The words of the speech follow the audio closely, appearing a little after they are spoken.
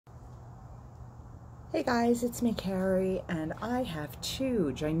Hey guys, it's me, Carrie, and I have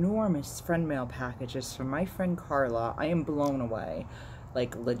two ginormous friend mail packages from my friend Carla. I am blown away,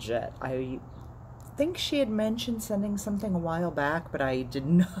 like legit. I think she had mentioned sending something a while back, but I did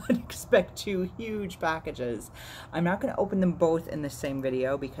not expect two huge packages. I'm not going to open them both in the same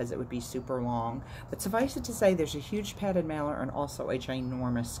video because it would be super long, but suffice it to say there's a huge padded mailer and also a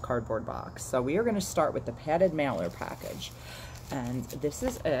ginormous cardboard box. So we are going to start with the padded mailer package, and this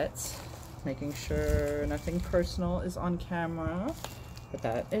is it. Making sure nothing personal is on camera, but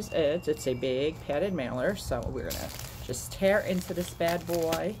that is it. It's a big padded mailer, so we're gonna just tear into this bad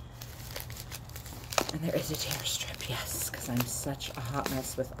boy. And there is a tear strip, yes, because I'm such a hot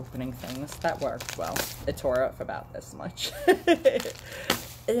mess with opening things. That worked well. It tore up about this much.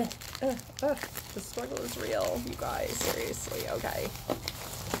 The struggle is real, you guys, seriously, okay.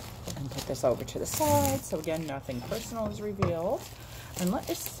 And put this over to the side, so again, nothing personal is revealed. And let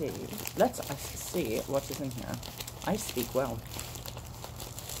us see what is in here. I speak well.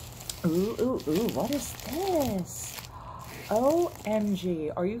 Ooh, what is this?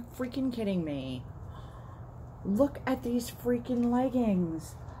 OMG, are you freaking kidding me? Look at these freaking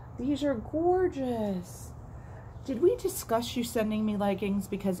leggings. These are gorgeous. Did we discuss you sending me leggings?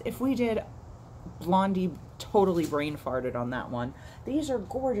 Because if we did, Blondie totally brain farted on that one. These are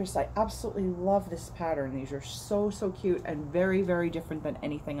gorgeous. I absolutely love this pattern. These are so cute and very, very different than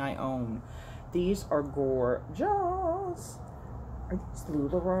anything I own. These are gorgeous. Are these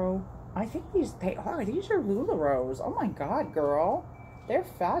LuLaRoe? I think they are. These are LuLaRoes. Oh my god, girl. They're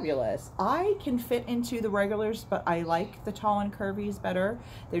fabulous. I can fit into the regulars, but I like the tall and curvies better.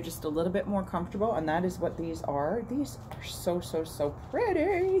 They're just a little bit more comfortable, and that is what these are. These are so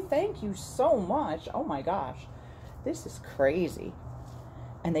pretty. Thank you so much. Oh my gosh. This is crazy.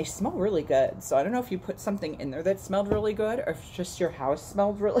 And they smell really good. So I don't know if you put something in there that smelled really good, or if just your house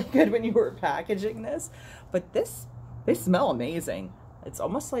smelled really good when you were packaging this. But they smell amazing. It's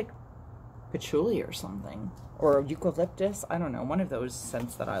almost like patchouli or something, or eucalyptus. I don't know, one of those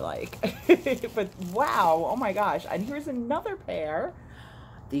scents that I like. But wow, oh my gosh. And here's another pair.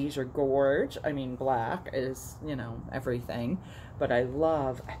 These are gorge. I mean, black is, you know, everything, but I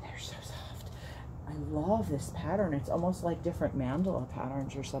love, and they're so soft. I love this pattern. It's almost like different mandala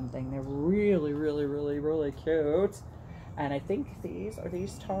patterns or something. They're really cute. And I think are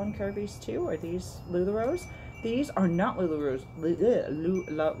these tall and curvies too? Are these LuLaRoes? These are not LuLaRoes.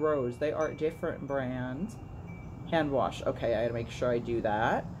 They are a different brand. Hand wash. Okay, I gotta make sure I do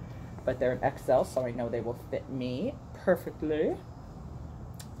that. But they're an XL, so I know they will fit me perfectly.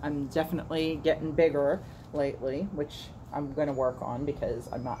 I'm definitely getting bigger lately, which I'm gonna work on because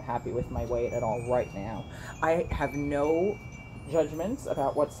I'm not happy with my weight at all right now. I have no judgments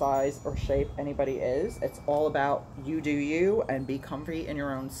about what size or shape anybody is. It's all about you do you and be comfy in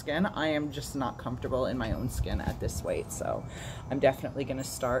your own skin. I am just not comfortable in my own skin at this weight, so I'm definitely going to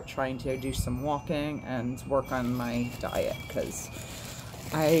start trying to do some walking and work on my diet, because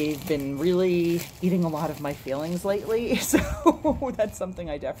I've been really eating a lot of my feelings lately, so that's something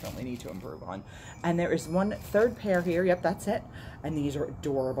I definitely need to improve on. And there is one third pair here. Yep, that's it. And these are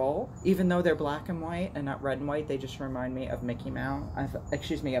adorable. Even though they're black and white and not red and white, they just remind me of Mickey Mouse.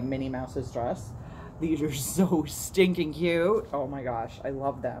 Excuse me, of Minnie Mouse's dress. These are so stinking cute. Oh my gosh, I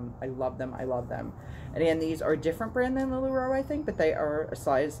love them. I love them. I love them. And again, these are a different brand than LuLaRoe, I think, but they are a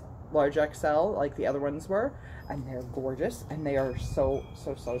size large XL like the other ones were, and they're gorgeous, and they are so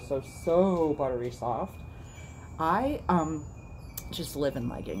buttery soft. I just live in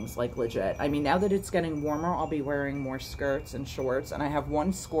leggings, like legit. I mean, now that it's getting warmer, I'll be wearing more skirts and shorts, and I have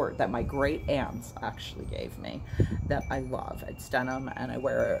one skirt that my great aunt actually gave me that I love. It's denim, and I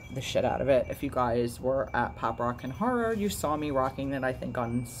wear the shit out of it. If you guys were at Pop Rock and Horror, you saw me rocking it, I think,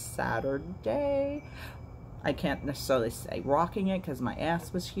 on Saturday. I can't necessarily say rocking it because my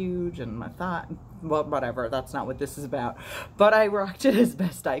ass was huge and my thigh, well, whatever, that's not what this is about. But I rocked it as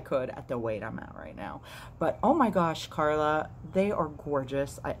best I could at the weight I'm at right now. But oh my gosh, Carla, they are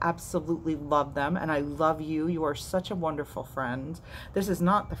gorgeous. I absolutely love them, and I love you. You are such a wonderful friend. This is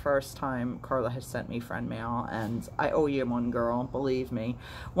not the first time Carla has sent me friend mail, and I owe you one, girl, believe me.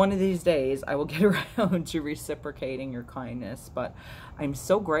 One of these days I will get around to reciprocating your kindness, but I'm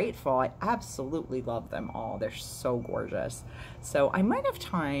so grateful. I absolutely love them all. They're so gorgeous. So I might have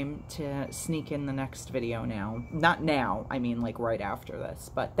time to sneak in the next video now. Not now, I mean like right after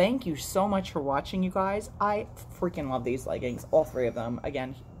this. But thank you so much for watching, you guys. I freaking love these leggings, all three of them.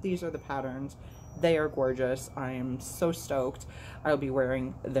 Again, these are the patterns. They are gorgeous. I am so stoked. I'll be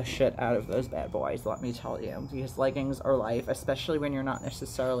wearing the shit out of those bad boys, let me tell you. Because leggings are life, especially when you're not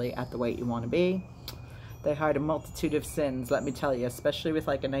necessarily at the weight you want to be. They hide a multitude of sins, let me tell you, especially with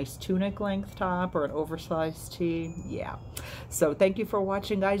like a nice tunic length top or an oversized tee. Yeah. So thank you for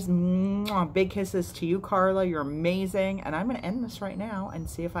watching, guys. Mwah. Big kisses to you, Carla. You're amazing. And I'm going to end this right now and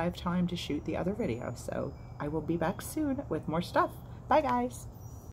see if I have time to shoot the other video. So I will be back soon with more stuff. Bye, guys.